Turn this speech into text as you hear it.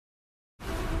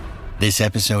This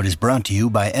episode is brought to you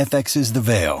by FX's The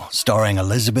Veil, starring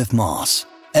Elizabeth Moss.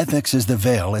 FX's The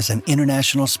Veil is an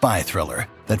international spy thriller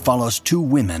that follows two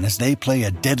women as they play a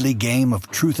deadly game of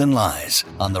truth and lies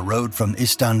on the road from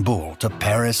Istanbul to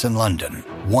Paris and London.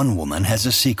 One woman has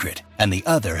a secret, and the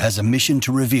other has a mission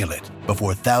to reveal it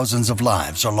before thousands of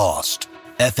lives are lost.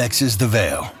 FX's The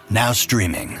Veil, now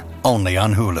streaming, only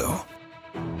on Hulu.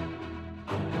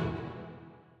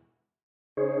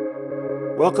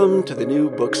 Welcome to the New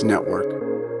Books Network.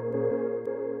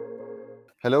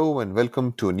 Hello and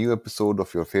welcome to a new episode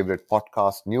of your favorite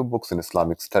podcast, New Books in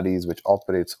Islamic Studies, which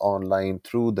operates online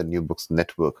through the New Books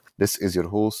Network. This is your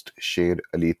host, Sher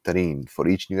Ali Tareen. For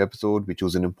each new episode, we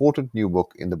choose an important new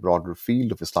book in the broader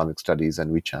field of Islamic studies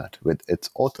and we chat with its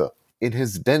author. In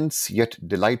his dense yet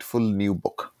delightful new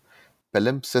book,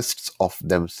 Palimpsests of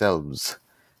Themselves,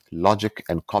 Logic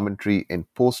and Commentary in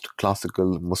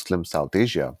Post-Classical Muslim South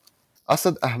Asia,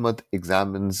 Asad Ahmad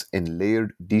examines in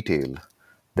layered detail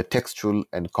the textual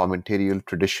and commentarial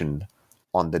tradition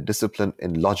on the discipline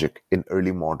in logic in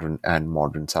early modern and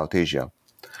modern South Asia,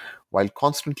 while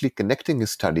constantly connecting his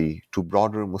study to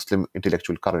broader Muslim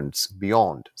intellectual currents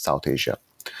beyond South Asia.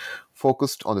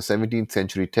 Focused on the 17th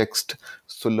century text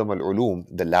Sulam al-Ulum,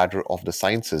 The Ladder of the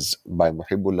Sciences by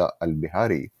Muhibbullah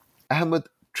al-Bihari, Ahmad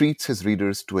treats his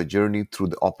readers to a journey through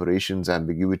the operations,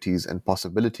 ambiguities, and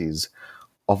possibilities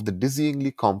of the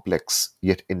dizzyingly complex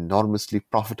yet enormously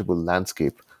profitable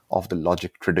landscape of the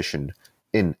logic tradition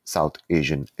in South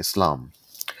Asian Islam.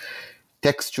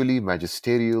 Textually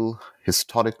magisterial,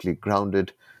 historically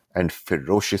grounded, and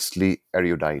ferociously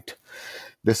erudite,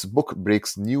 this book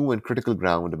breaks new and critical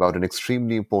ground about an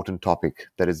extremely important topic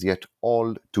that is yet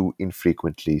all too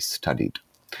infrequently studied.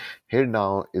 Here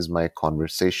now is my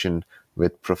conversation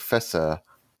with Professor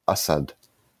Asad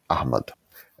Ahmad.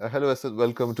 Hello, Asad.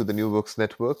 Welcome to the New Books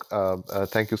Network.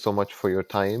 Thank you so much for your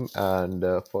time and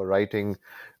for writing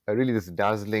really this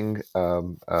dazzling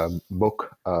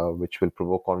book, which will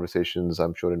provoke conversations,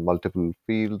 I'm sure, in multiple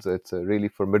fields. It's a really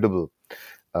formidable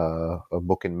a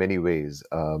book in many ways,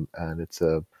 and it's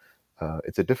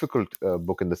a difficult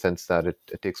book in the sense that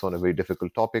it takes on a very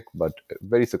difficult topic, but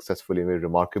very successfully and very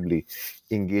remarkably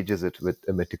engages it with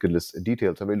a meticulous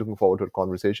detail. So I'm really looking forward to a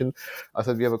conversation. I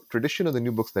said we have a tradition on the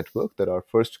New Books Network that our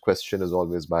first question is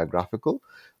always biographical.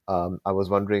 I was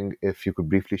wondering if you could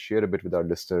briefly share a bit with our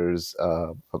listeners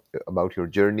about your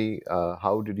journey.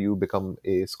 How did you become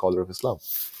a scholar of Islam?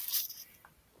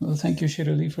 Well, thank you,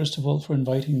 Shirali, first of all, for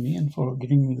inviting me and for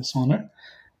giving me this honor.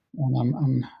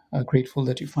 And I'm grateful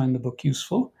that you find the book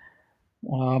useful.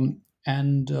 I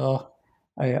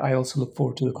also look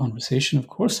forward to the conversation, of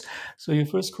course. So your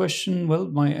first question, well,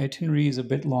 my itinerary is a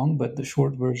bit long, but the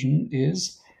short version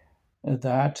is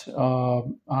that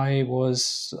I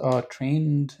was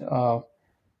trained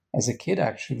as a kid,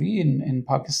 actually, in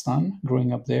Pakistan,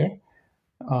 growing up there.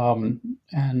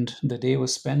 And the day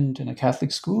was spent in a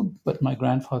Catholic school, but my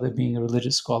grandfather being a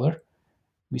religious scholar,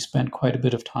 we spent quite a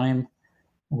bit of time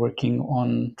working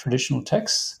on traditional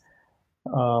texts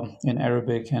in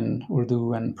Arabic and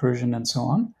Urdu and Persian and so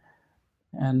on.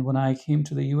 And when I came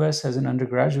to the US as an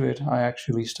undergraduate, I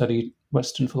actually studied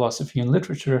Western philosophy and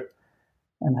literature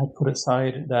and had put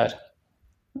aside that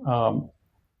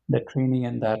training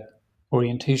and that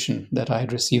orientation that I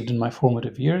had received in my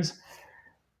formative years.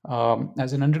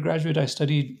 As an undergraduate, I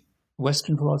studied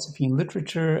Western philosophy and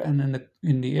literature, and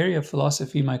in the area of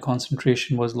philosophy, my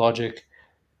concentration was logic.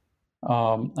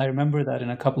 I remember that in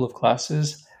a couple of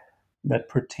classes that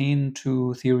pertain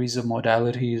to theories of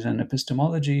modalities and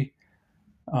epistemology,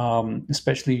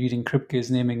 especially reading Kripke's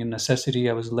Naming and Necessity,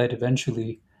 I was led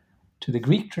eventually to the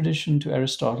Greek tradition, to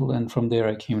Aristotle, and from there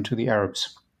I came to the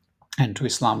Arabs and to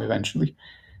Islam eventually.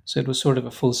 So it was sort of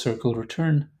a full circle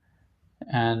return,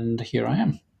 and here I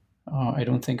am. I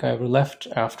don't think I ever left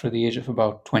after the age of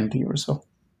about 20 or so.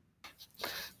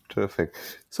 Terrific.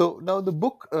 So now the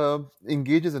book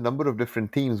engages a number of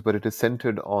different themes, but it is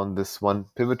centered on this one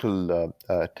pivotal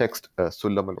text,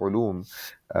 Sulam al-Ulum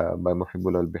by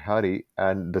Muhibbullah al-Bihari,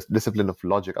 and the discipline of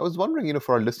logic. I was wondering,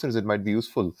 for our listeners, it might be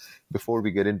useful before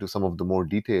we get into some of the more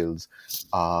details,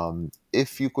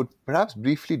 if you could perhaps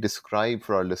briefly describe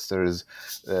for our listeners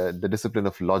the discipline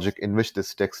of logic in which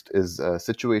this text is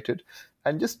situated,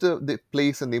 and just the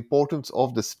place and the importance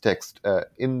of this text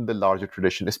in the larger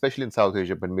tradition, especially in South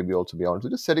Asia, but maybe also beyond. So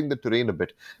just setting the terrain a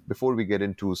bit before we get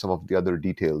into some of the other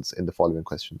details in the following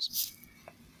questions.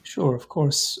 Sure, of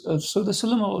course. So the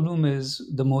Sulam al-Ulum is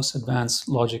the most advanced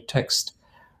logic text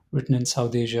written in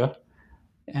South Asia.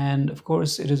 And of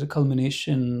course, it is a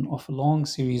culmination of a long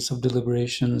series of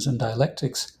deliberations and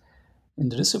dialectics in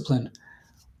the discipline.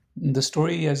 The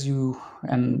story, as you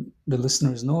and the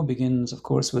listeners know, begins, of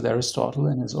course, with Aristotle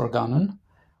and his Organon,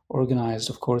 organized,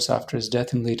 of course, after his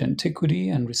death in late antiquity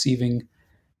and receiving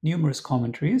numerous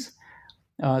commentaries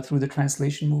through the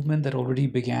translation movement that already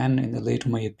began in the late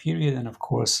Umayyad period and, of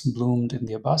course, bloomed in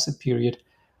the Abbasid period.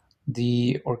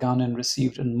 The Organon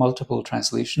received in multiple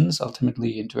translations,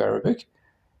 ultimately into Arabic.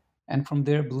 And from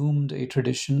there bloomed a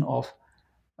tradition of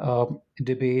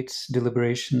debates,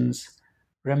 deliberations,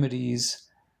 remedies,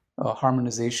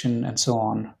 harmonization, and so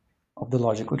on of the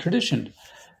logical tradition.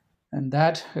 And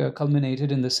that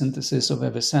culminated in the synthesis of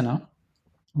Avicenna,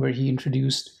 where he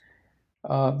introduced,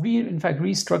 in fact,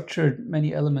 restructured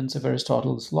many elements of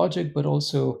Aristotle's logic, but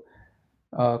also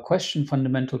questioned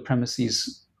fundamental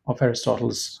premises of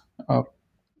Aristotle's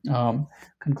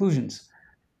conclusions,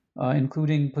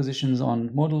 including positions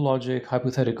on modal logic,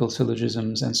 hypothetical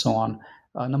syllogisms, and so on.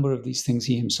 A number of these things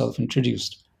he himself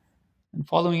introduced. And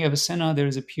following Avicenna, there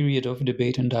is a period of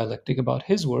debate and dialectic about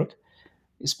his work,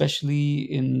 especially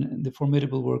in the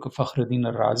formidable work of Fakhruddin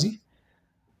al-Razi,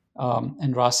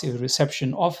 and Razi's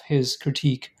reception of his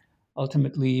critique,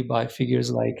 ultimately by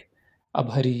figures like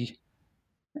Abhari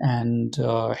and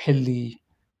Hilli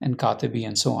and Katibi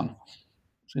and so on.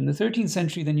 So in the 13th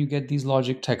century, then you get these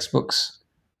logic textbooks,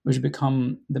 which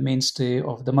become the mainstay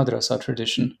of the madrasa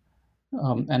tradition.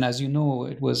 And as you know,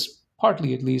 it was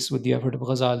partly, at least, with the effort of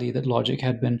Ghazali that logic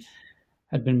had been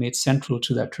made central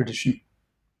to that tradition.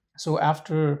 So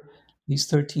after these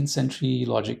 13th century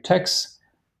logic texts,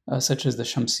 such as the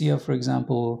Shamsiyya, for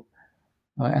example,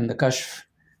 and the Kashf,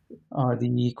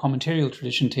 the commentarial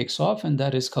tradition takes off, and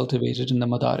that is cultivated in the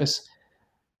Madaris.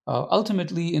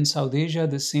 Ultimately, in South Asia,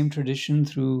 the same tradition,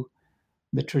 through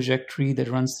the trajectory that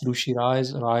runs through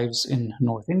Shiraz, arrives in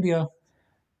North India.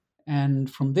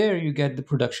 And from there, you get the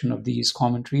production of these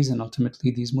commentaries and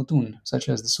ultimately these mutun, such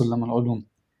as the Sulam al-Ulum.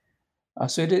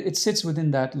 So it sits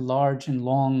within that large and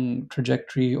long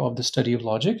trajectory of the study of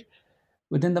logic.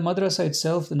 Within the madrasa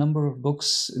itself, the number of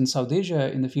books in South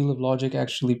Asia in the field of logic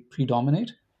actually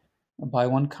predominate. By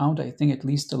one count, I think at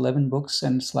least 11 books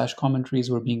and slash commentaries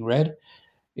were being read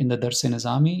in the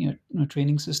Dars-e-Nizami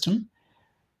training system.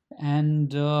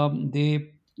 And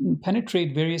they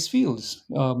penetrate various fields,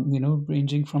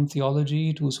 ranging from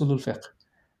theology to usul al-fiqh.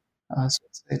 So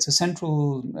it's a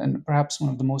central and perhaps one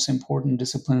of the most important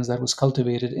disciplines that was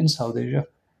cultivated in South Asia,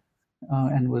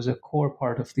 and was a core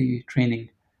part of the training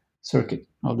circuit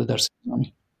of the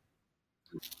Dars-e-Nizami.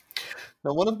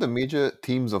 Now, one of the major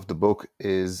themes of the book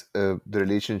is the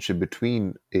relationship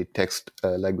between a text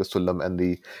like the Sulam and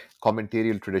the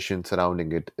commentarial tradition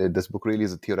surrounding it. This book really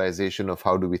is a theorization of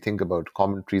how do we think about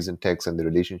commentaries and texts and the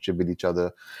relationship with each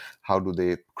other, how do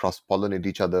they cross-pollinate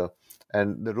each other,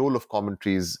 and the role of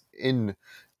commentaries in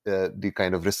the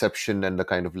kind of reception and the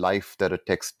kind of life that a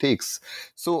text takes.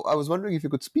 So I was wondering if you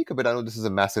could speak a bit. I know this is a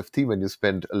massive theme and you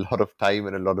spend a lot of time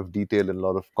and a lot of detail and a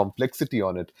lot of complexity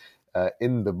on it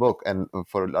in the book. And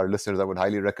for our listeners, I would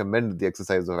highly recommend the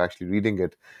exercise of actually reading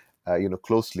it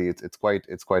closely. It's quite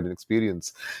an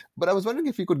experience. But I was wondering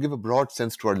if you could give a broad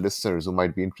sense to our listeners who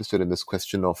might be interested in this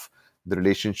question of the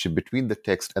relationship between the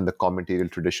text and the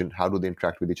commentarial tradition. How do they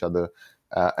interact with each other,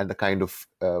 and the kind of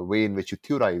way in which you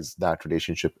theorize that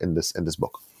relationship in this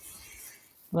book?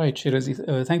 Right,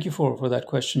 Shirazi. Thank you for that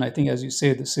question. I think, as you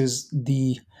say, this is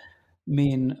the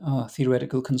main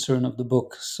theoretical concern of the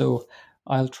book. So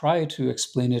I'll try to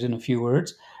explain it in a few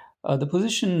words. The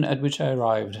position at which I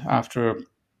arrived after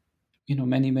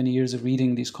many years of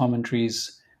reading these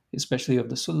commentaries, especially of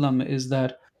the Sulam, is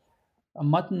that a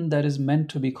mutton that is meant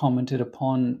to be commented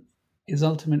upon is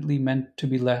ultimately meant to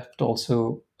be left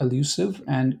also elusive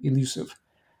and elusive.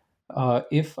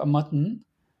 If a mutton,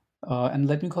 and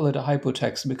let me call it a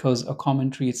hypotext because a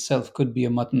commentary itself could be a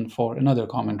mutton for another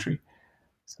commentary.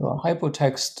 So a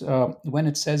hypotext, when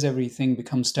it says everything,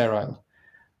 becomes sterile.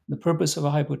 The purpose of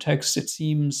a hypotext, it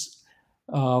seems,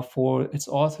 for its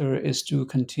author is to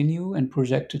continue and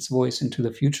project its voice into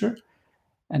the future.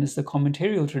 And it's the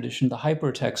commentarial tradition, the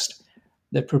hypertext,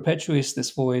 that perpetuates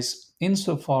this voice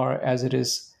insofar as it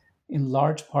is in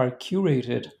large part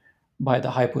curated by the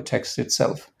hypotext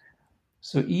itself.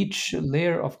 So each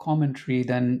layer of commentary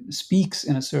then speaks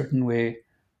in a certain way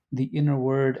the inner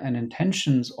word and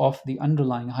intentions of the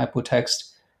underlying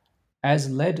hypotext as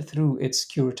led through its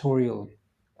curatorial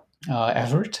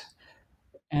effort.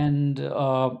 And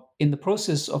in the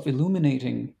process of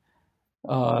illuminating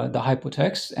the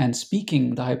hypotext and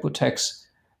speaking the hypotext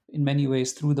in many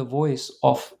ways through the voice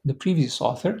of the previous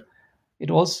author,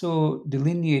 it also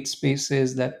delineates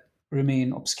spaces that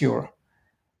remain obscure.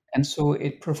 And so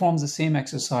it performs the same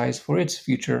exercise for its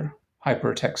future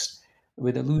hypertext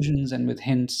with allusions and with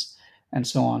hints and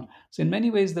so on. So, in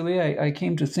many ways, the way I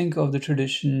came to think of the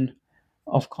tradition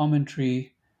of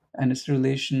commentary and its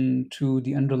relation to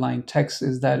the underlying text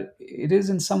is that it is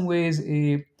in some ways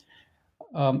a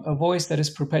voice that is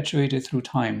perpetuated through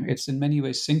time. It's in many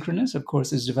ways synchronous. Of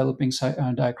course, it's developing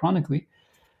diachronically,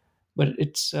 but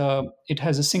it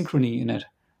has a synchrony in it.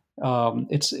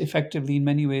 It's effectively, in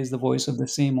many ways, the voice of the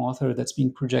same author that's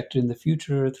being projected in the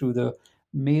future through the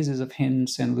mazes of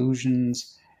hints and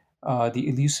allusions, the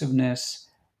elusiveness,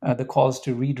 the calls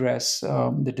to redress,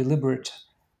 the deliberate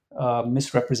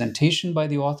misrepresentation by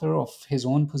the author of his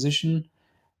own position,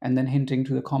 and then hinting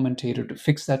to the commentator to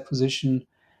fix that position,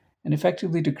 and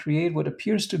effectively to create what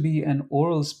appears to be an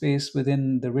oral space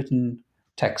within the written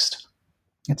text.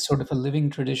 It's sort of a living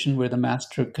tradition where the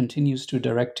master continues to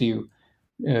direct you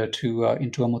to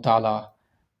into a mutala,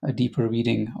 a deeper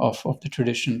reading of the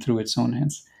tradition through its own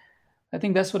hands. I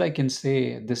think that's what I can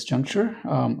say at this juncture,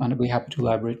 and I'd be happy to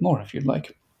elaborate more if you'd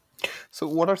like. So,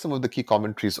 what are some of the key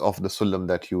commentaries of the Sulam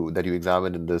that you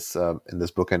examine in this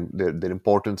book, and their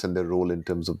importance and their role in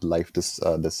terms of the life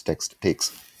this text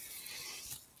takes?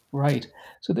 Right.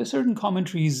 So there's certain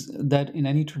commentaries that in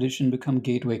any tradition become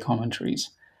gateway commentaries.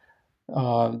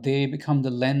 They become the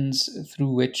lens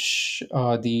through which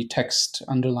the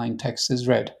underlying text is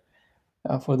read.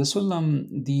 For the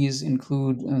Sulam, these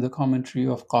include the commentary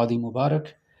of Qadi Mubarak,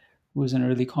 who is an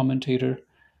early commentator.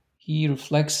 He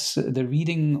reflects the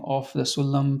reading of the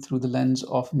Sulam through the lens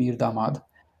of Mir Damad.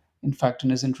 In fact, in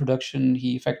his introduction,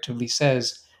 he effectively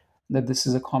says that this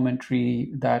is a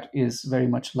commentary that is very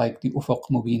much like the Ufuq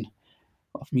Mubin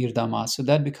of Mir Damad. So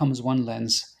that becomes one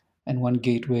lens and one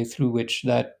gateway through which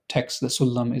that text, the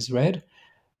Sulam, is read.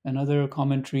 Another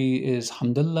commentary is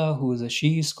Hamdullah, who is a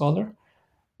Shi'i scholar,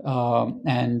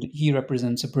 and he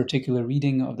represents a particular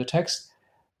reading of the text,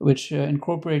 which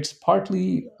incorporates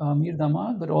partly Mir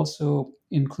Damad, but also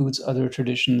includes other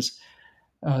traditions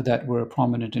that were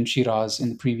prominent in Shiraz in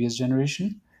the previous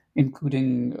generation,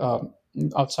 including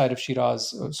outside of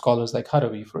Shiraz, scholars like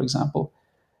Harawi, for example.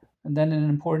 And then an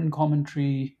important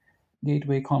commentary,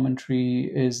 gateway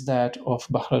commentary, is that of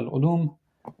Bahr al-Ulum.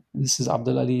 This is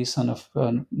Abdul Ali, son of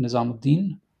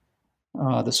Nizamuddin,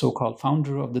 the so-called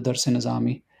founder of the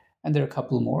Dars-e-Nizami, and there are a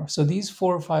couple more. So these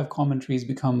 4 or 5 commentaries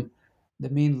become the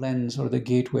main lens or the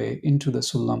gateway into the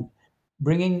Sulam,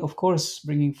 bringing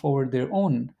forward their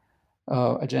own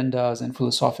agendas and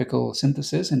philosophical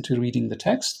synthesis into reading the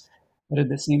text, but at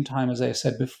the same time, as I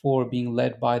said before, being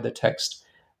led by the text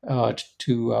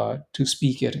to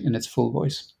speak it in its full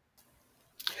voice.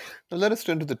 Now let us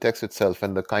turn to the text itself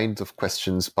and the kinds of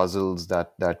questions, puzzles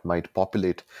that might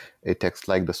populate a text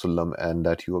like the Sulam, and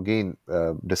that you again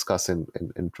discuss in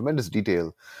tremendous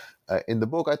detail. In the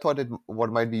book, I thought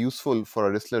what might be useful for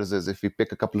our listeners is if we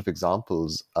pick a couple of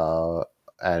examples,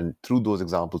 and through those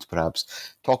examples,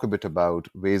 perhaps talk a bit about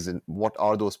ways in what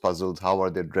are those puzzles, how are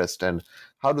they addressed, and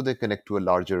how do they connect to a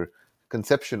larger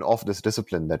conception of this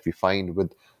discipline that we find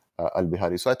with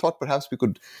Al-Bihari. So I thought perhaps we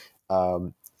could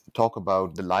talk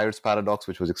about the liar's paradox,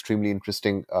 which was extremely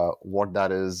interesting, what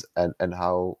that is and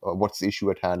how, what's the issue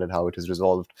at hand and how it is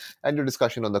resolved. And your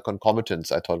discussion on the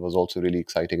concomitants, I thought, was also really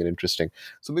exciting and interesting.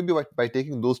 So maybe by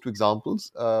taking those 2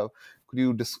 examples, could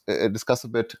you discuss a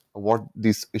bit what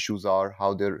these issues are,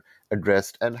 how they're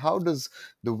addressed, and how does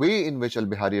the way in which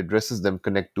Al-Bihari addresses them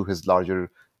connect to his larger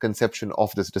conception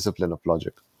of this discipline of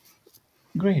logic?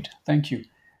 Great, thank you.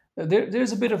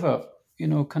 There's a bit of a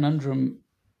conundrum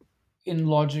in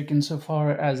logic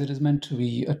insofar as it is meant to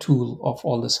be a tool of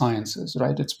all the sciences,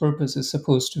 right? Its purpose is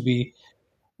supposed to be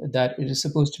that it is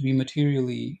supposed to be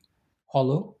materially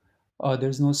hollow.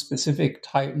 There's no specific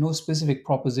type, no specific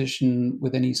proposition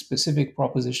with any specific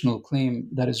propositional claim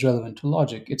that is relevant to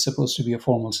logic. It's supposed to be a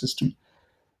formal system.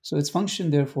 So its function,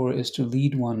 therefore, is to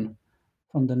lead one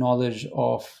from the knowledge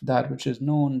of that which is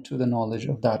known to the knowledge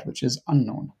of that which is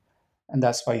unknown. And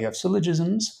that's why you have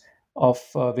syllogisms of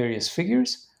various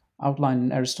figures outlined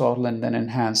in Aristotle and then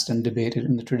enhanced and debated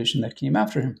in the tradition that came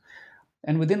after him.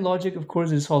 And within logic, of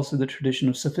course, there's also the tradition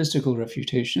of sophistical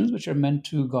refutations, which are meant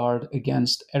to guard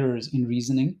against errors in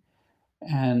reasoning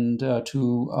and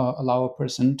to allow a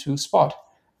person to spot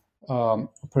a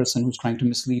person who's trying to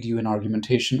mislead you in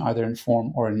argumentation, either in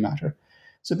form or in matter.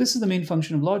 So this is the main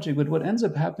function of logic. But what ends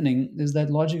up happening is that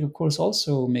logic, of course,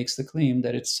 also makes the claim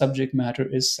that its subject matter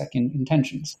is second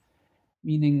intentions,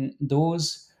 meaning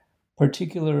those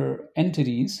particular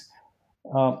entities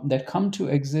that come to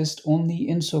exist only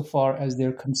insofar as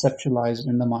they're conceptualized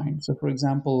in the mind. So, for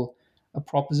example, a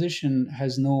proposition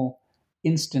has no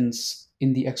instance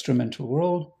in the extramental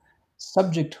world.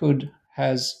 Subjecthood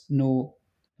has no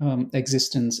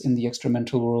existence in the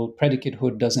extramental world.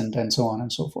 Predicatehood doesn't, and so on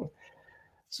and so forth.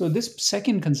 So this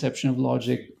second conception of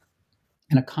logic,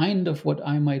 and a kind of what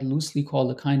I might loosely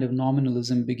call a kind of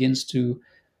nominalism, begins to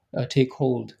take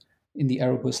hold in the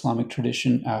Arabo-Islamic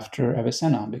tradition after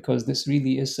Avicenna, because this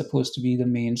really is supposed to be the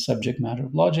main subject matter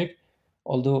of logic,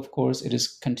 although, of course, it is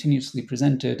continuously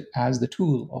presented as the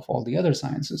tool of all the other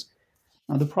sciences.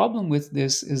 Now, the problem with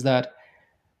this is that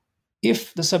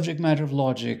if the subject matter of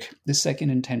logic is second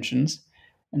intentions,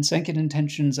 and second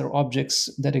intentions are objects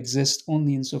that exist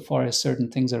only insofar as certain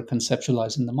things are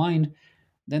conceptualized in the mind,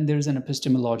 then there's an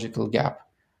epistemological gap.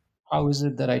 How is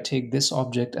it that I take this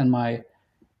object and my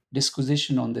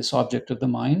disquisition on this object of the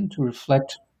mind to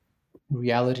reflect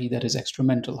reality that is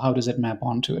extramental? How does it map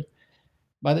onto it?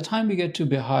 By the time we get to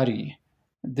Bihari,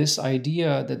 this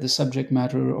idea that the subject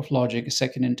matter of logic is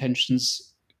second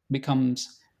intentions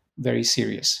becomes very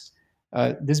serious.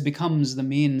 This becomes the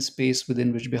main space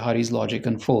within which Bihari's logic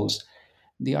unfolds.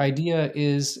 The idea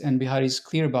is, and Bihari is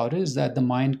clear about it, is that the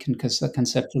mind can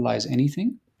conceptualize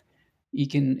anything. It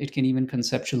can even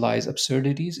conceptualize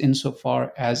absurdities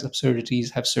insofar as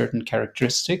absurdities have certain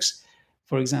characteristics.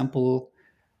 For example,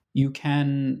 you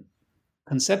can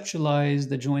conceptualize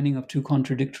the joining of two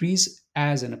contradictories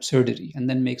as an absurdity and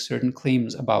then make certain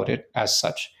claims about it as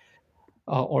such.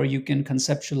 Or you can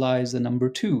conceptualize the number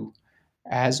two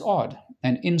as odd,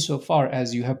 and insofar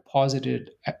as you have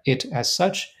posited it as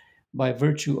such, by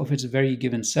virtue of its very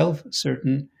given self,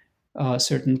 certain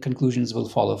conclusions will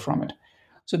follow from it.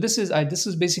 So this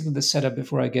is basically the setup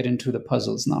before I get into the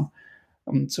puzzles now.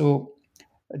 So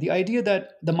the idea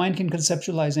that the mind can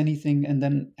conceptualize anything and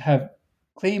then have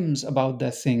claims about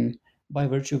that thing by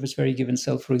virtue of its very given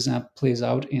self, for example, plays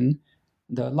out in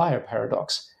the liar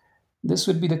paradox. This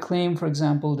would be the claim, for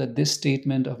example, that this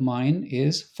statement of mine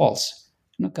is false.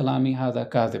 Kalami hadha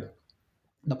kadhib.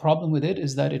 The problem with it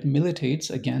is that it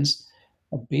militates against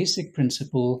a basic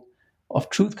principle of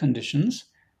truth conditions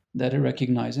that are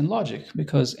recognized in logic,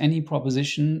 because any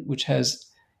proposition which has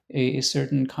a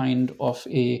certain kind of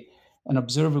an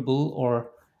observable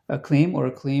or a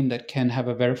claim that can have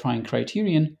a verifying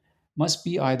criterion must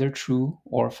be either true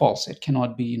or false. It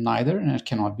cannot be neither, and it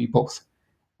cannot be both.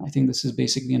 I think this is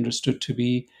basically understood to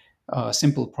be a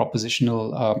simple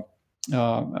propositional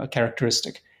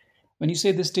characteristic. When you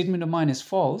say this statement of mine is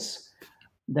false,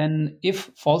 then if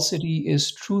falsity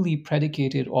is truly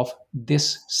predicated of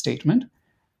this statement,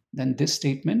 then this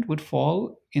statement would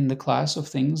fall in the class of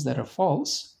things that are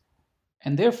false,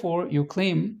 and therefore your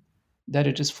claim that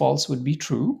it is false would be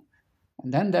true,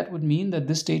 and then that would mean that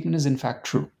this statement is in fact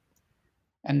true.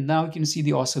 And now you can see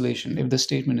the oscillation. If the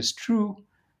statement is true,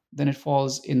 then it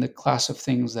falls in the class of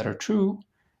things that are true,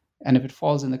 and if it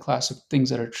falls in the class of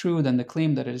things that are true, then the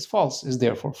claim that it is false is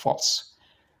therefore false.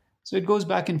 So it goes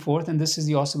back and forth, and this is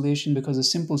the oscillation because a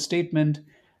simple statement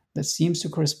that seems to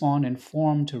correspond in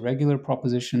form to regular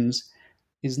propositions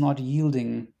is not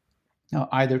yielding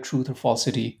either truth or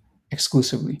falsity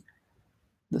exclusively.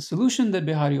 The solution that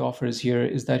Bihari offers here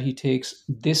is that he takes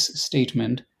this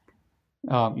statement,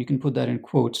 you can put that in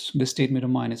quotes, this statement of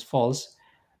mine is false,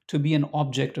 to be an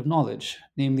object of knowledge,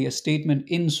 namely a statement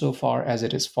insofar as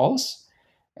it is false,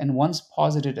 and once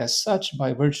posited as such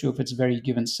by virtue of its very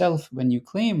given self, when you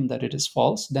claim that it is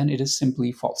false, then it is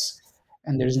simply false,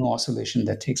 and there is no oscillation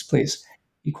that takes place.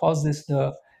 He calls this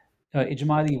the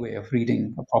ijmali way of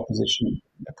reading a proposition,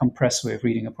 a compressed way of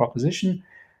reading a proposition.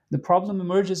 The problem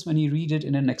emerges when you read it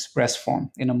in an express form,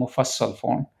 in a mufassal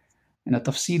form, in a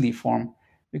tafsili form,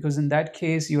 because in that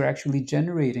case, you're actually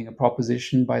generating a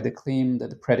proposition by the claim that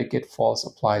the predicate false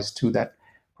applies to that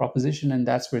proposition, and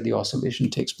that's where the oscillation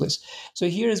takes place. So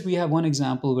here is we have one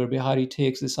example where Bihari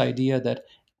takes this idea that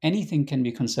anything can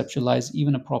be conceptualized,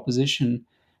 even a proposition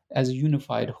as a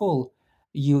unified whole,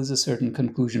 yields a certain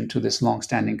conclusion to this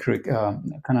long-standing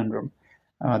conundrum,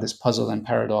 this puzzle and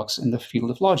paradox in the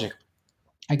field of logic.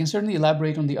 I can certainly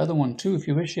elaborate on the other one too, if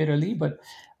you wish, Sher Ali, but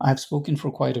I've spoken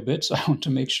for quite a bit, so I want to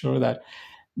make sure that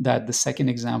the second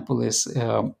example is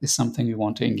something we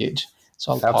want to engage.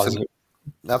 So I'll pause here.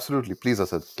 Absolutely. Please,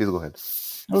 Asad, please go ahead.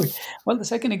 Okay. Well, the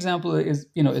second example is,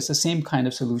 it's the same kind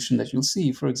of solution that you'll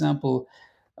see. For example,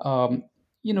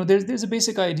 there's a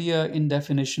basic idea in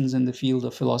definitions in the field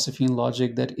of philosophy and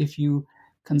logic that if you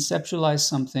conceptualize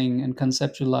something and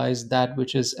conceptualize that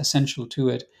which is essential to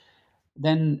it,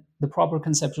 then the proper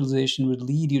conceptualization would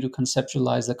lead you to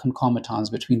conceptualize the concomitants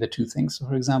between the two things. So,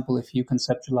 for example, if you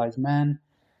conceptualize man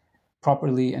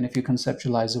properly and if you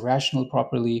conceptualize the rational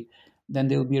properly, then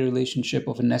there will be a relationship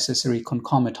of a necessary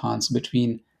concomitance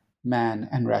between man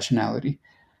and rationality.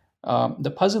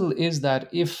 The puzzle is that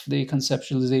if the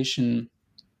conceptualization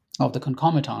of the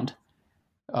concomitant,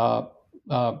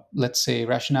 let's say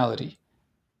rationality,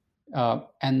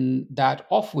 and that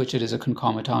of which it is a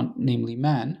concomitant, namely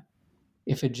man,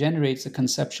 if it generates a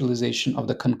conceptualization of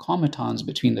the concomitants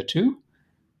between the two,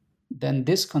 then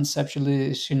this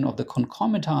conceptualization of the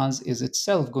concomitants is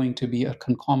itself going to be a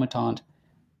concomitant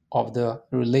of the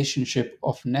relationship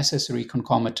of necessary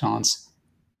concomitants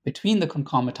between the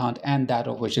concomitant and that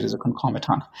of which it is a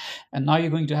concomitant. And now you're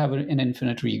going to have an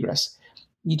infinite regress.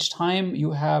 Each time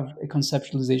you have a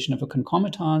conceptualization of a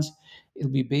concomitant,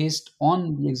 it'll be based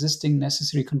on the existing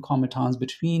necessary concomitants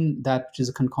between that which is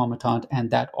a concomitant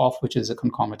and that of which is a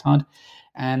concomitant.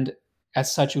 And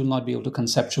as such, you will not be able to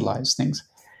conceptualize things.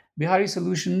 Bihari's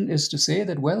solution is to say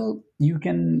that, well, you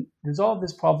can resolve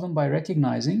this problem by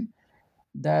recognizing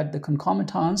that the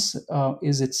concomitance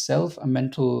is itself a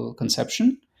mental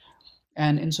conception.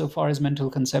 And insofar as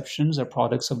mental conceptions are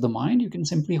products of the mind, you can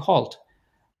simply halt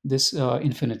this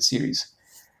infinite series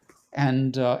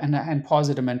and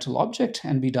posit a mental object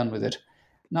and be done with it.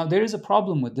 Now, there is a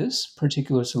problem with this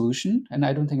particular solution, and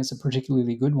I don't think it's a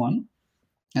particularly good one.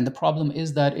 And the problem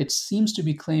is that it seems to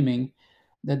be claiming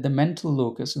that the mental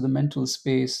locus or the mental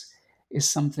space is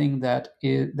something that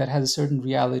has a certain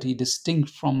reality distinct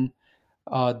from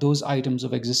those items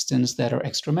of existence that are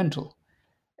extramental.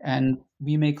 And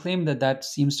we may claim that that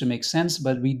seems to make sense,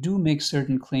 but we do make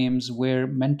certain claims where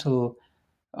mental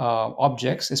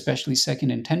objects, especially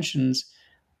second intentions,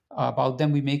 about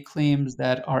them, we make claims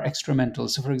that are extramental.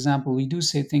 So, for example, we do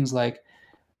say things like,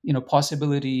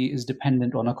 possibility is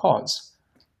dependent on a cause.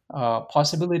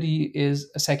 Possibility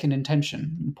is a second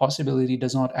intention. Possibility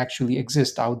does not actually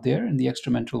exist out there in the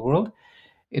extramental world.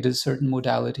 It is a certain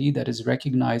modality that is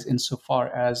recognized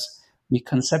insofar as we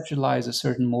conceptualize a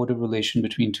certain mode of relation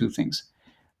between two things.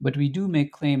 But we do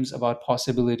make claims about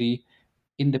possibility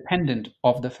independent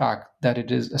of the fact that it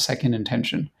is a second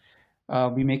intention.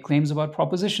 We make claims about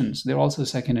propositions, they're also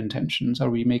second intentions, or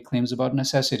we make claims about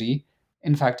necessity,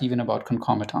 in fact, even about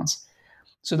concomitants.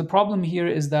 So the problem here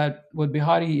is that what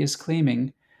Bihari is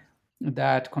claiming,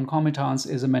 that concomitants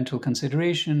is a mental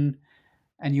consideration,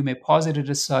 and you may posit it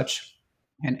as such,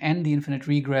 and end the infinite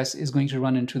regress is going to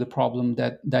run into the problem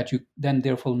that you then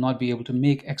therefore will not be able to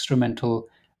make extramental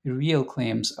real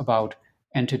claims about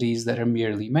entities that are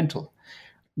merely mental.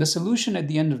 The solution at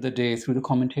the end of the day, through the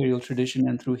commentarial tradition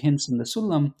and through hints in the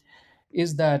Sulam,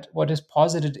 is that what is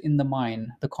posited in the mind,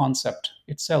 the concept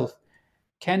itself,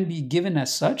 can be given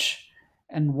as such,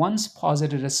 and once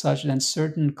posited as such, then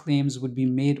certain claims would be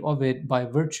made of it by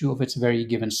virtue of its very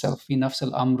given self, fi nafs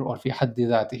al-amr or fi haddi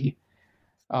dhatihi.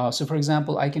 So, for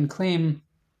example, I can claim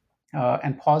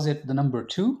and posit the number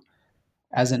 2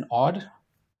 as an odd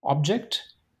object,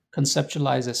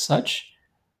 conceptualized as such,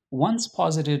 once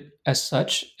posited as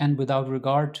such, and without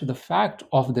regard to the fact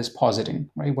of this positing,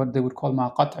 right? What they would call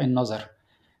ma qat' nazar,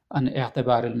 an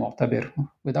i'tibar al-mu'tabir,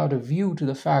 without a view to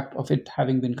the fact of it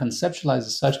having been conceptualized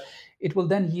as such, it will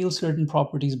then yield certain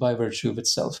properties by virtue of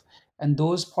itself. And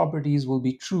those properties will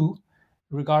be true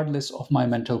regardless of my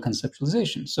mental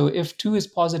conceptualization. So if 2 is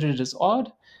posited as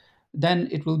odd, then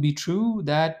it will be true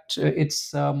that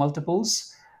its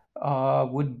multiples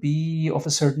would be of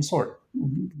a certain sort,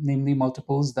 namely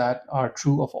multiples that are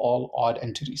true of all odd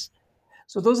entities.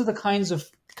 So those are the kinds of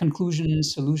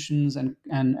conclusions, solutions,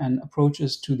 and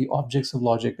approaches to the objects of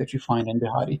logic that you find in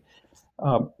Bihari.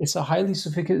 It's a highly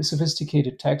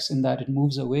sophisticated text in that it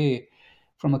moves away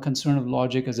from a concern of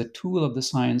logic as a tool of the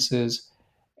sciences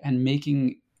and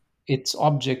making its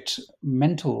object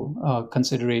mental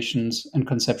considerations and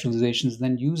conceptualizations,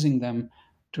 then using them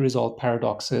to resolve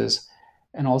paradoxes,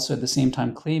 and also at the same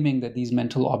time claiming that these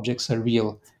mental objects are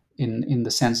real in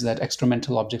the sense that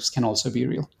extramental objects can also be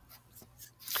real.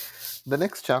 The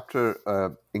next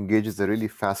chapter engages a really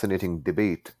fascinating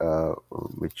debate,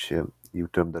 which you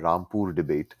term the Rampur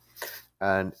debate,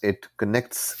 and it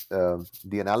connects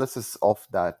the analysis of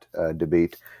that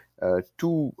debate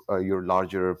to your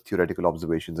larger theoretical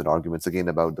observations and arguments, again,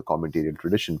 about the commentarial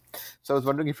tradition. So I was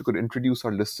wondering if you could introduce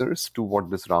our listeners to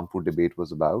what this Rampur debate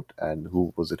was about and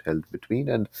who was it held between,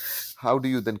 and how do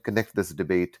you then connect this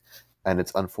debate and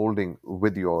its unfolding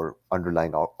with your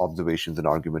underlying observations and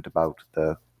argument about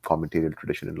the commentarial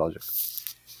tradition in logic?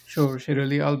 Sure,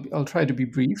 Shirali. I'll try to be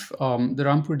brief. The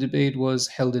Rampur debate was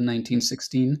held in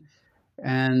 1916,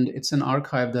 and it's an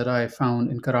archive that I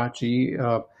found in Karachi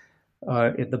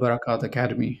at the Barakat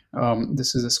Academy.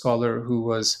 This is a scholar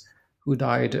who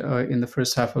died in the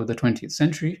first half of the 20th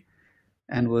century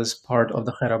and was part of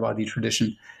the Khairabadi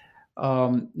tradition.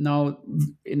 Now,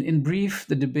 in brief,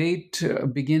 the debate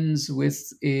begins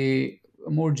with a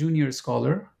more junior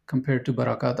scholar compared to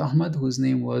Barakat Ahmad, whose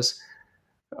name was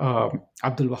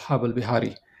Abdul Wahhab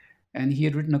al-Bihari. And he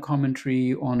had written a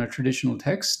commentary on a traditional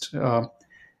text.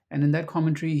 And in that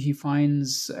commentary, he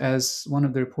finds, as one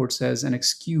of the reports says, an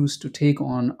excuse to take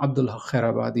on Abdul Haq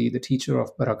Khairabadi, the teacher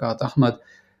of Barakat Ahmad,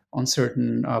 on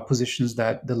certain positions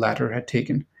that the latter had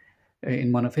taken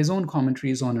in one of his own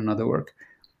commentaries on another work.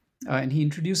 And he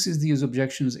introduces these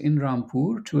objections in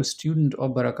Rampur to a student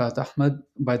of Barakat Ahmad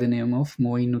by the name of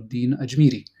Moinuddin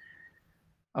Ajmiri.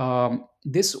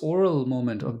 This oral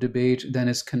moment of debate then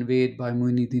is conveyed by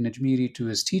Moinuddin Ajmiri to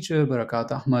his teacher,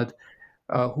 Barakat Ahmad,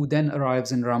 who then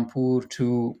arrives in Rampur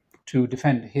to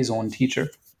defend his own teacher.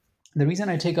 The reason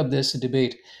I take up this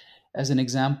debate as an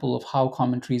example of how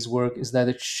commentaries work is that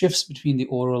it shifts between the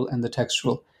oral and the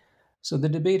textual. So the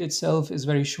debate itself is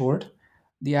very short.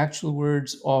 The actual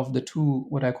words of the two,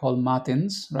 what I call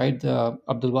matins, right, the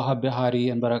Abdul Wahab Bihari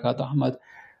and Barakat Ahmad,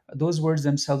 those words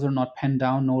themselves are not penned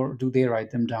down, nor do they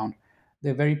write them down.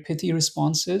 They're very pithy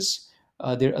responses,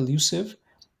 they're elusive.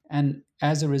 And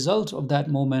as a result of that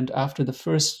moment, after the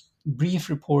first brief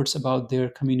reports about their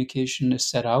communication is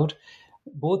set out,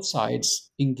 both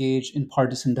sides engage in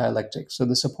partisan dialectic. So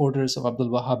the supporters of Abdul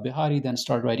Wahab Bihari then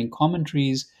start writing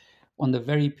commentaries on the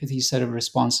very pithy set of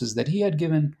responses that he had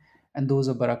given, and those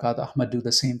of Barakat Ahmad do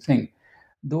the same thing.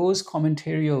 Those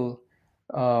commentarial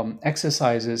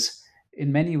exercises,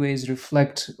 in many ways,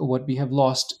 reflect what we have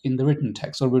lost in the written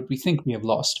text, or what we think we have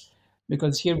lost.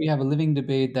 Because here we have a living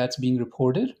debate that's being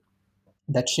reported,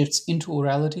 that shifts into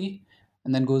orality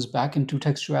and then goes back into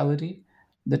textuality.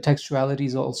 The textuality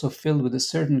is also filled with a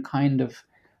certain kind of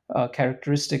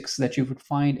characteristics that you would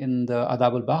find in the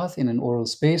Adab al Bath in an oral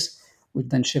space, which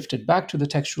then shifted back to the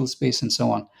textual space and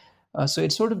so on. So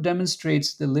it sort of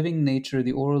demonstrates the living nature,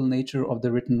 the oral nature of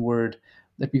the written word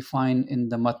that we find in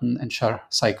the Matan and Sharh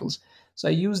cycles. So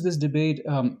I use this debate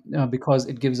because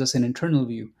it gives us an internal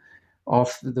view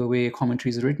of the way a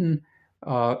commentary is written,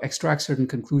 extract certain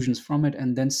conclusions from it,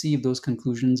 and then see if those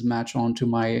conclusions match on to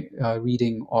my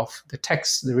reading of the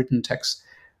text, the written text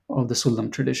of the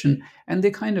Sulam tradition. And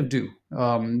they kind of do.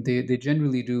 They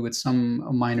generally do, with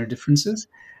some minor differences.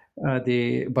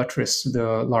 They buttress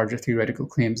the larger theoretical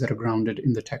claims that are grounded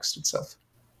in the text itself.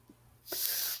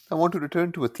 I want to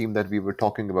return to a theme that we were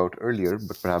talking about earlier,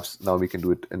 but perhaps now we can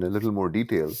do it in a little more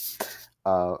detail,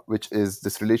 which is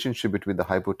this relationship between the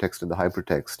hypotext and the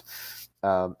hypertext.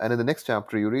 And in the next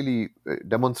chapter, you really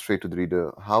demonstrate to the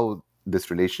reader how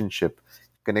this relationship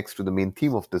connects to the main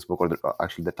theme of this book, or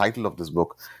actually the title of this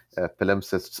book,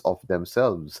 Palimpsests of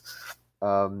Themselves.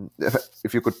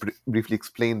 If you could briefly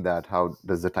explain that, how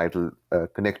does the title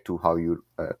connect to how you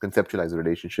conceptualize the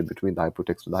relationship between the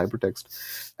hypotext and the hypertext?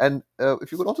 And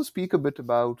if you could also speak a bit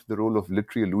about the role of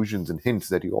literary allusions and hints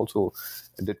that you also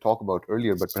did talk about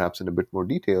earlier, but perhaps in a bit more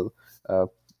detail,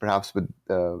 perhaps with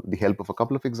the help of a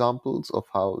couple of examples of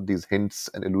how these hints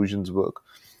and allusions work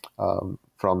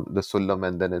from the Sulam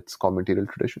and then its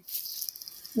commentarial tradition.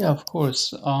 Yeah, of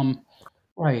course.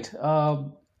 Right.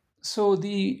 So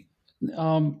the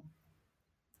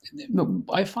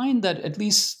I find that, at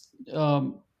least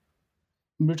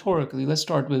rhetorically, let's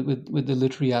start with the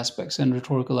literary aspects and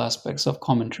rhetorical aspects of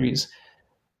commentaries.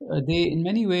 They, in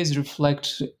many ways,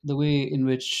 reflect the way in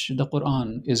which the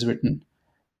Quran is written.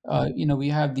 We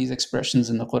have these expressions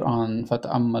in the Quran,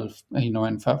 fata'ammal,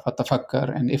 and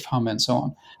fatafakkar, and ifham, and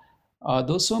so on.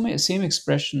 Those same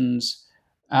expressions,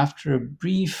 after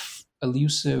brief,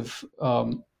 elusive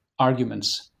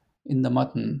arguments in the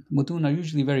mutun are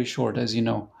usually very short, as you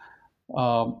know.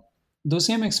 Those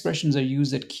same expressions are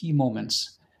used at key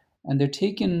moments, and they're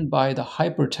taken by the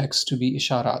hypertext to be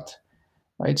isharat,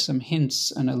 right? Some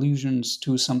hints and allusions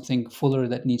to something fuller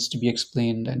that needs to be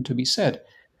explained and to be said.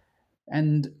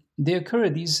 And they occur,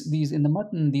 these in the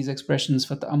matan, these expressions,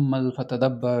 fata'ammal,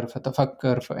 fatadabbar,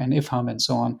 fatafakkar, and ifham, and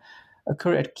so on,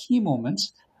 occur at key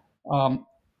moments, and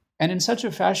in such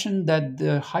a fashion that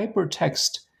the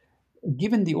hypertext,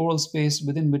 given the oral space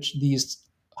within which these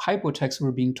hypotexts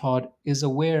were being taught, is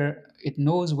aware, it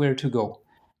knows where to go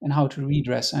and how to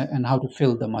redress and how to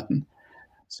fill the matan.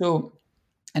 So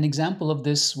an example of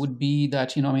this would be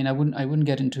that, I wouldn't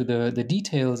get into the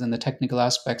details and the technical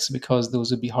aspects, because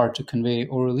those would be hard to convey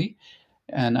orally,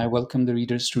 and I welcome the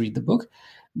readers to read the book.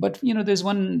 But there's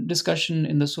one discussion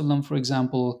in the Sulam, for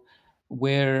example,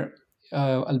 where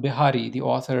Al-Bihari, the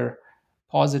author,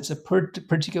 posits a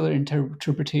particular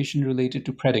interpretation related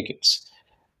to predicates.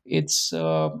 It's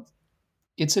a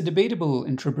debatable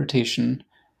interpretation,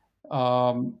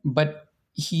 but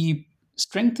he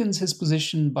strengthens his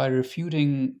position by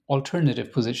refuting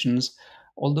alternative positions,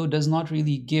 although does not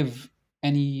really give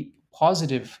any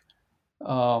positive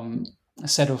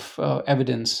set of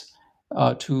evidence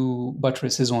to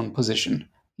buttress his own position.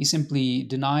 He simply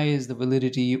denies the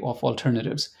validity of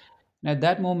alternatives. And at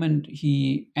that moment,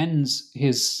 he ends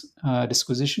his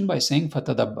disquisition by saying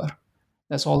fatadabbar.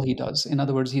 That's all he does. In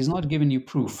other words, he's not given you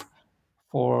proof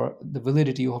for the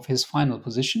validity of his final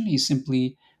position. He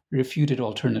simply refuted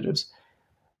alternatives.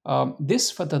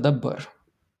 This fatadabbar,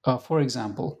 for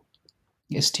example,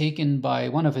 is taken by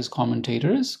one of his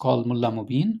commentators called Mullah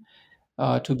Mubin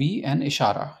to be an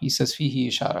ishara. He says fihi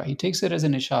ishara. He takes it as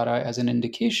an ishara, as an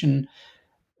indication,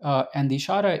 and the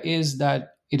ishara is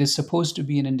that it is supposed to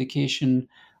be an indication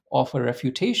of a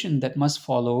refutation that must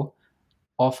follow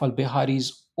of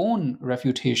al-Bihari's own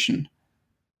refutation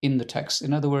in the text.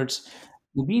 In other words,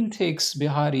 Mubin takes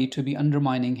Bihari to be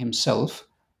undermining himself,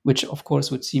 which of course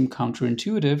would seem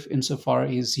counterintuitive insofar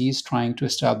as he's trying to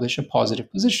establish a positive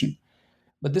position.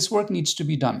 But this work needs to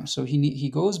be done. So he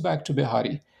goes back to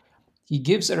Bihari. He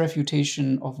gives a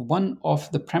refutation of one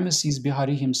of the premises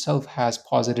Bihari himself has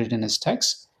posited in his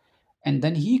text, and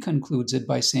then he concludes it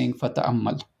by saying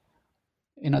fata'ammal.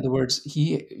 In other words,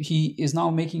 he is now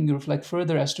making you reflect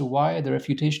further as to why the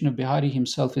refutation of Bihari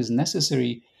himself is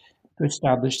necessary to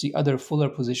establish the other fuller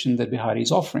position that Bihari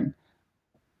is offering.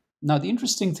 Now, the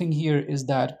interesting thing here is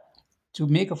that to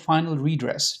make a final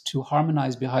redress, to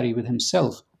harmonize Bihari with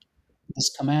himself,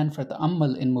 this command for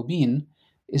ta'ammal in Mubin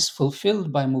is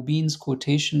fulfilled by Mubin's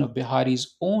quotation of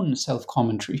Bihari's own self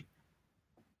commentary.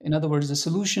 In other words, the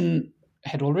solution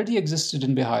had already existed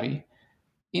in Bihari.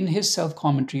 In his self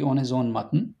commentary on his own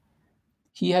matan,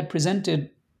 he had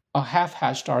presented a half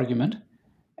hashed argument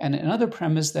and another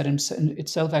premise that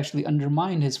itself actually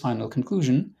undermined his final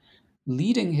conclusion,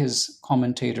 leading his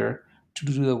commentator to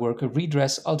do the work of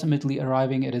redress, ultimately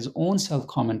arriving at his own self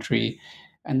commentary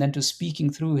and then to speaking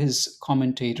through his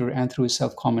commentator and through his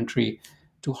self commentary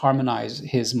to harmonize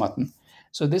his matan.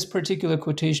 So, this particular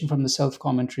quotation from the self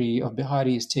commentary of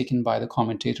Bihari is taken by the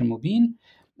commentator Mubin,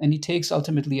 and he takes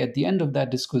ultimately at the end of that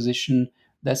disquisition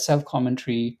that self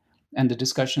commentary and the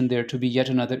discussion there to be yet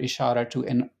another ishara to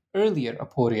an earlier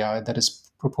aporia that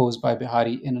is proposed by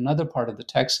Bihari in another part of the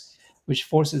text, which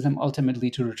forces them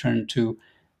ultimately to return to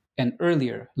an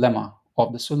earlier lemma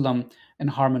of the Sulam and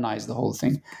harmonize the whole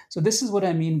thing. So this is what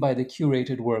I mean by the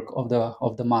curated work of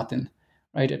the Matin.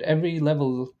 Right? At every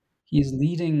level, he is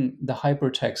leading the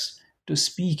hypertext to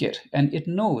speak it, and it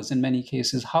knows in many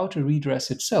cases how to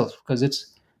redress itself because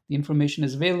the information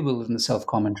is available in the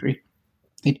self-commentary.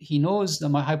 He knows, the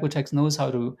hypertext knows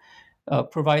how to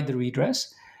provide the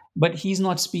redress, but he's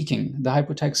not speaking. The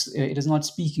hypertext, it is not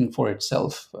speaking for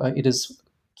itself. It is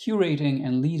curating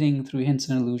and leading through hints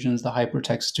and allusions the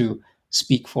hypertext to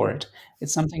speak for it.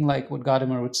 It's something like what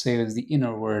Gadamer would say is the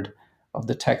inner word of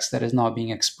the text that is now being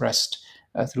expressed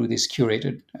through these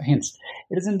curated hints.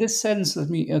 It is in this sense, let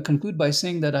me conclude by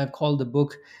saying that I've called the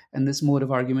book and this mode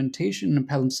of argumentation a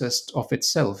palimpsest of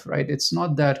itself, right? It's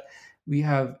not that we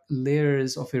have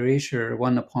layers of erasure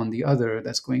one upon the other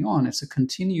that's going on. It's a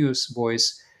continuous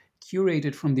voice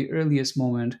curated from the earliest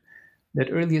moment. That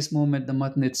earliest moment, the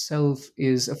matan itself,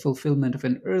 is a fulfillment of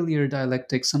an earlier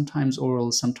dialectic, sometimes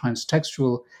oral, sometimes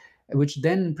textual, which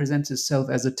then presents itself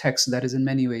as a text that is in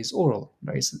many ways oral,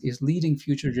 right? Is leading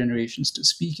future generations to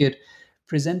speak it,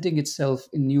 presenting itself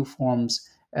in new forms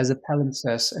as a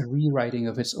palimpsest, a rewriting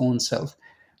of its own self.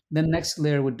 The next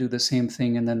layer would do the same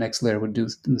thing, and the next layer would do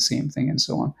the same thing, and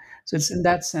so on. So it's in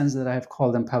that sense that I have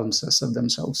called them palimpsests of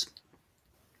themselves.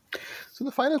 So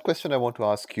the final question I want to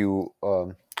ask you,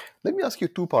 let me ask you a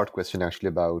two-part question actually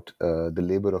about the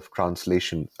labor of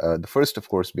translation. The first, of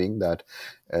course, being that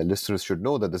listeners should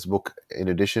know that this book, in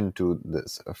addition to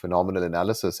this phenomenal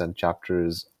analysis and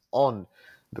chapters on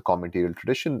the commentarial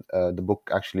tradition, the book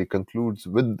actually concludes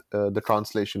with the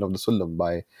translation of the Sulam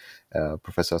by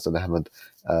Professor Asad Ahmed.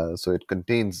 So it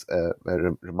contains a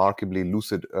remarkably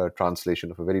lucid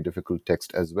translation of a very difficult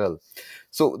text as well.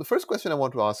 So the first question I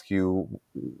want to ask you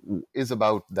is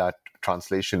about that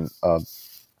translation.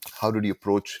 How did you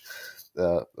approach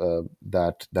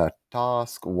that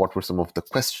task? What were some of the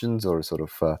questions or sort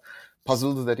of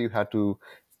puzzles that you had to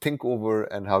think over,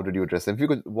 and how did you address them? If you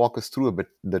could walk us through a bit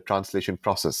the translation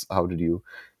process, how did you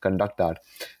conduct that?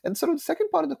 And sort of the second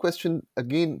part of the question,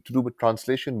 again to do with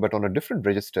translation, but on a different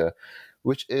register,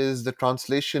 which is the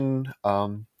translation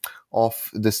of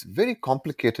this very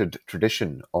complicated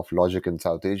tradition of logic in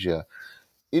South Asia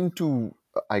into,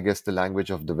 I guess, the language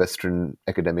of the Western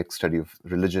academic study of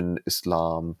religion,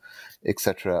 Islam,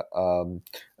 etc.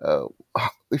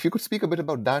 If you could speak a bit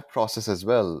about that process as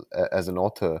well as an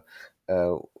author,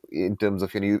 in terms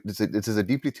of, this is a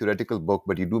deeply theoretical book,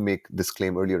 but you do make this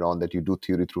claim earlier on that you do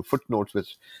theory through footnotes,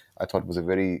 which I thought was a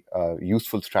very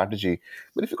useful strategy.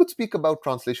 But if you could speak about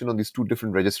translation on these two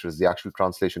different registers, the actual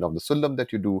translation of the Sulam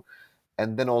that you do,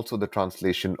 and then also the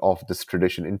translation of this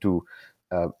tradition into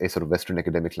a sort of Western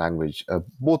academic language.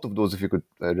 Both of those, if you could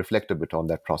reflect a bit on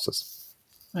that process.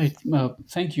 Right.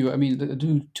 Thank you. I mean,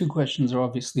 the two questions are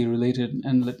obviously related,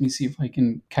 and let me see if I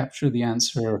can capture the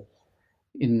answer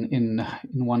in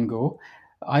one go.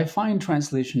 I find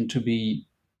translation to be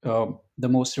the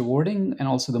most rewarding and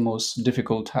also the most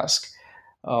difficult task.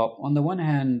 On the one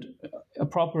hand, a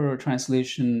proper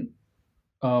translation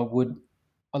would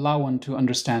allow one to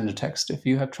understand the text. If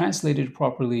you have translated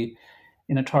properly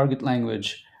in a target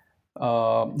language,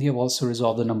 you have also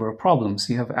resolved a number of problems.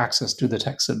 You have access to the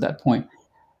text at that point.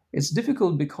 It's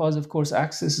difficult because, of course,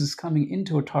 access is coming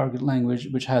into a target language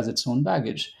which has its own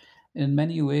baggage. In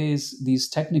many ways, these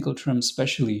technical terms,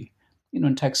 especially,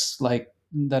 in texts like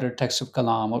that are texts of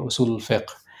kalam or usul al-fiqh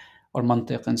or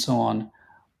mantiq and so on,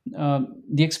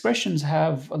 the expressions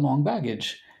have a long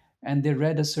baggage, and they're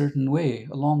read a certain way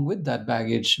along with that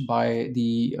baggage by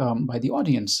the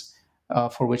audience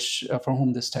for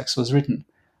whom this text was written.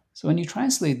 So when you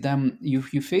translate them,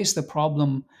 you face the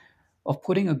problem of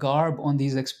putting a garb on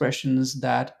these expressions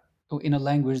that in a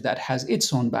language that has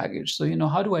its own baggage. So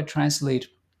how do I translate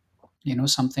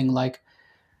something like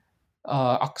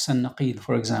Aqsan Naqid,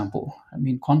 for example? I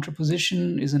mean,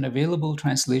 contraposition is an available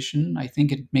translation. I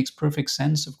think it makes perfect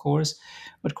sense, of course,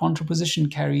 but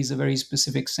contraposition carries a very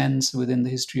specific sense within the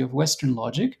history of Western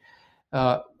logic,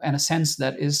 and a sense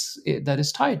that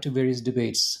is tied to various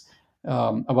debates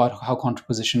about how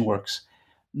contraposition works.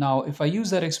 Now, if I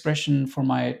use that expression for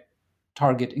my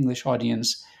target English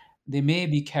audience, they may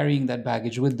be carrying that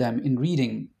baggage with them in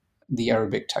reading the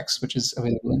Arabic text, which is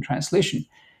available in translation.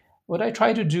 What I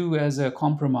try to do as a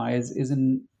compromise is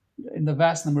in the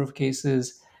vast number of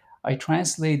cases, I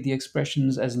translate the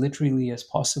expressions as literally as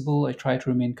possible. I try to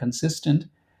remain consistent.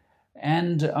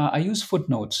 And I use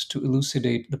footnotes to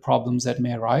elucidate the problems that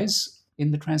may arise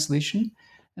in the translation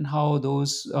and how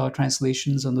those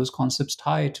translations and those concepts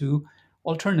tie to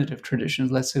alternative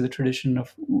traditions. Let's say the tradition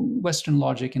of Western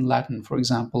logic in Latin, for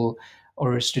example,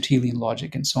 or Aristotelian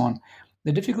logic, and so on.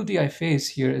 The difficulty I face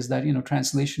here is that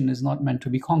translation is not meant to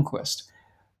be conquest,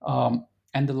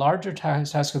 and the larger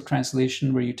task of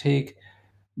translation, where you take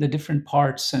the different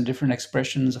parts and different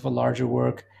expressions of a larger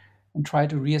work and try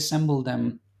to reassemble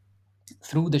them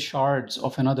through the shards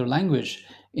of another language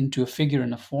into a figure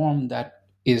in a form that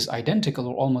is identical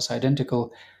or almost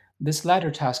identical, this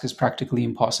latter task is practically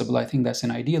impossible. I think that's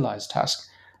an idealized task.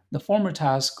 The former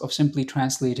task of simply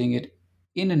translating it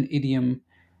in an idiom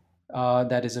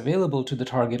that is available to the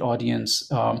target audience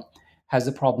has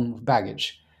the problem of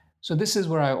baggage. So this is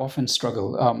where I often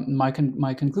struggle. My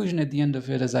conclusion at the end of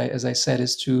it, as I said,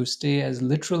 is to stay as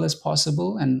literal as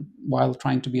possible, and while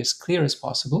trying to be as clear as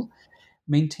possible,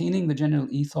 maintaining the general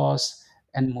ethos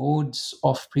and modes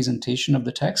of presentation of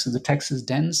the text. If the text is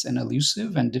dense and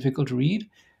elusive and difficult to read,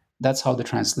 that's how the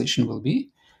translation will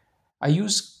be. I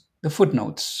use the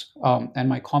footnotes and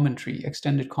my commentary,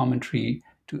 extended commentary,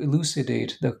 to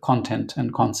elucidate the content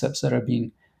and concepts that are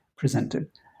being presented.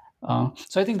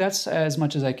 So I think that's as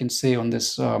much as I can say on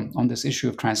this issue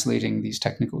of translating these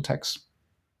technical texts.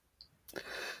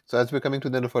 So as we're coming to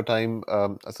the end of our time,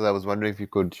 so I was wondering if you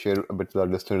could share a bit with our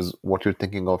listeners what you're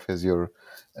thinking of as your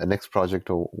next project,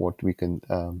 or what we can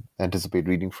anticipate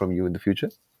reading from you in the future.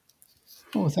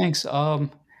 Oh, thanks.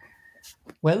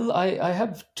 Well, I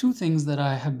have two things that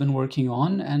I have been working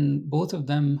on, and both of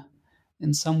them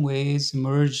in some ways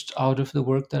emerged out of the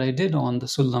work that I did on the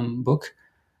Sulam book.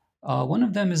 One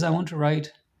of them is I want to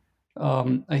write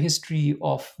a history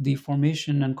of the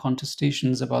formation and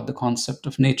contestations about the concept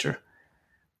of nature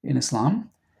in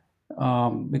Islam,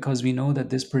 because we know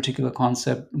that this particular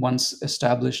concept, once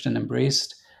established and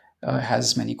embraced,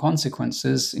 has many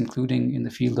consequences, including in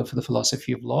the field of the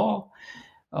philosophy of law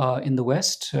in the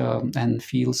West, and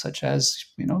fields such as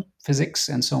physics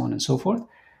and so on and so forth.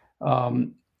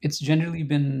 It's generally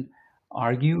been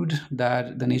argued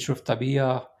that the nature of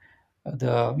tabiya,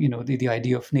 the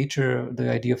idea of nature, the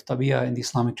idea of tabiya in the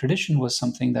Islamic tradition was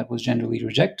something that was generally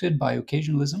rejected by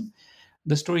occasionalism.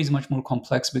 The story is much more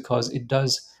complex because it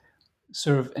does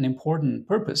serve an important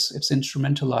purpose. It's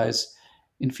instrumentalized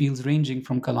in fields ranging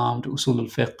from kalam to usul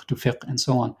al-fiqh to fiqh and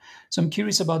so on. So I'm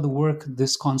curious about the work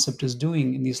this concept is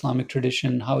doing in the Islamic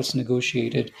tradition, how it's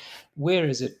negotiated, where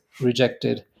is it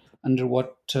rejected, under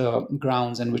what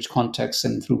grounds and which contexts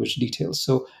and through which details.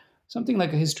 So something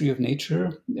like a history of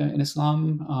nature in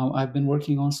Islam, I've been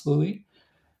working on slowly.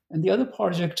 And the other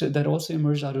project that also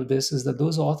emerged out of this is that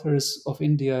those authors of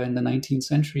India in the 19th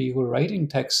century who were writing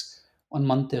texts on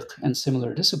mantiq and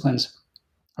similar disciplines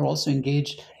are also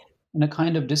engaged in a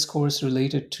kind of discourse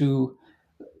related to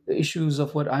the issues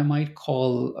of what I might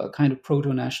call a kind of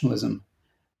proto-nationalism.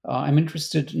 I'm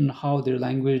interested in how their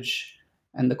language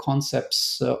and the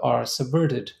concepts are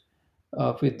subverted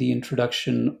with the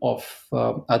introduction of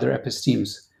other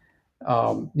epistemes.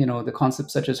 The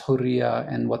concepts such as Hurriya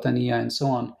and Wataniya and so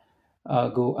on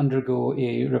undergo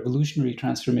a revolutionary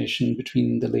transformation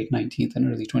between the late 19th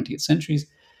and early 20th centuries.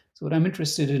 So what I'm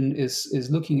interested in is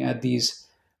looking at these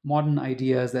modern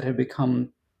ideas that have become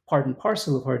part and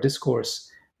parcel of our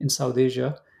discourse in South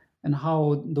Asia, and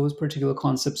how those particular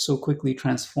concepts so quickly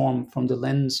transform from the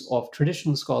lens of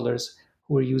traditional scholars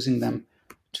who are using them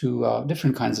to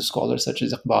different kinds of scholars such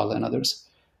as Iqbal and others.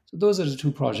 So those are the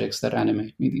two projects that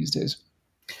animate me these days.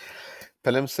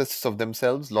 Palimpsests of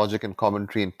Themselves, Logic and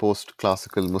Commentary in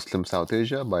Post-Classical Muslim South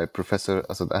Asia by Professor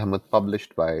Asad Ahmed,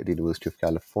 published by the University of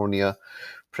California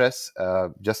Press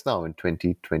just now in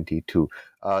 2022.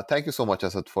 Thank you so much,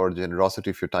 Asad, for the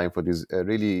generosity of your time for these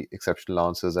really exceptional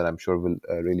answers, and I'm sure will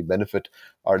really benefit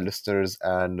our listeners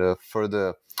and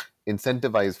further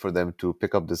incentivize for them to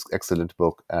pick up this excellent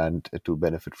book and to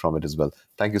benefit from it as well.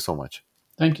 Thank you so much.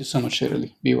 Thank you so much,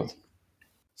 Sherali. Be well.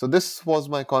 So this was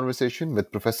my conversation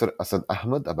with Professor Asad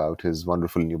Ahmed about his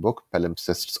wonderful new book,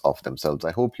 Palimpsests of Themselves.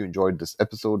 I hope you enjoyed this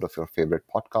episode of your favorite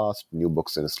podcast, New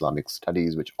Books in Islamic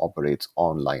Studies, which operates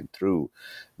online through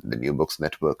the New Books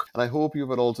Network. And I hope you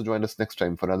will also join us next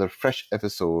time for another fresh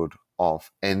episode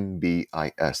of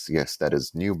NBIS. Yes, that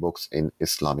is New Books in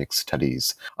Islamic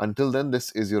Studies. Until then,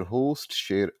 this is your host,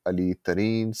 Sher Ali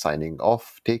Tareen, signing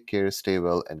off. Take care, stay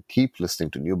well, and keep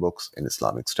listening to New Books in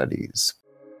Islamic Studies.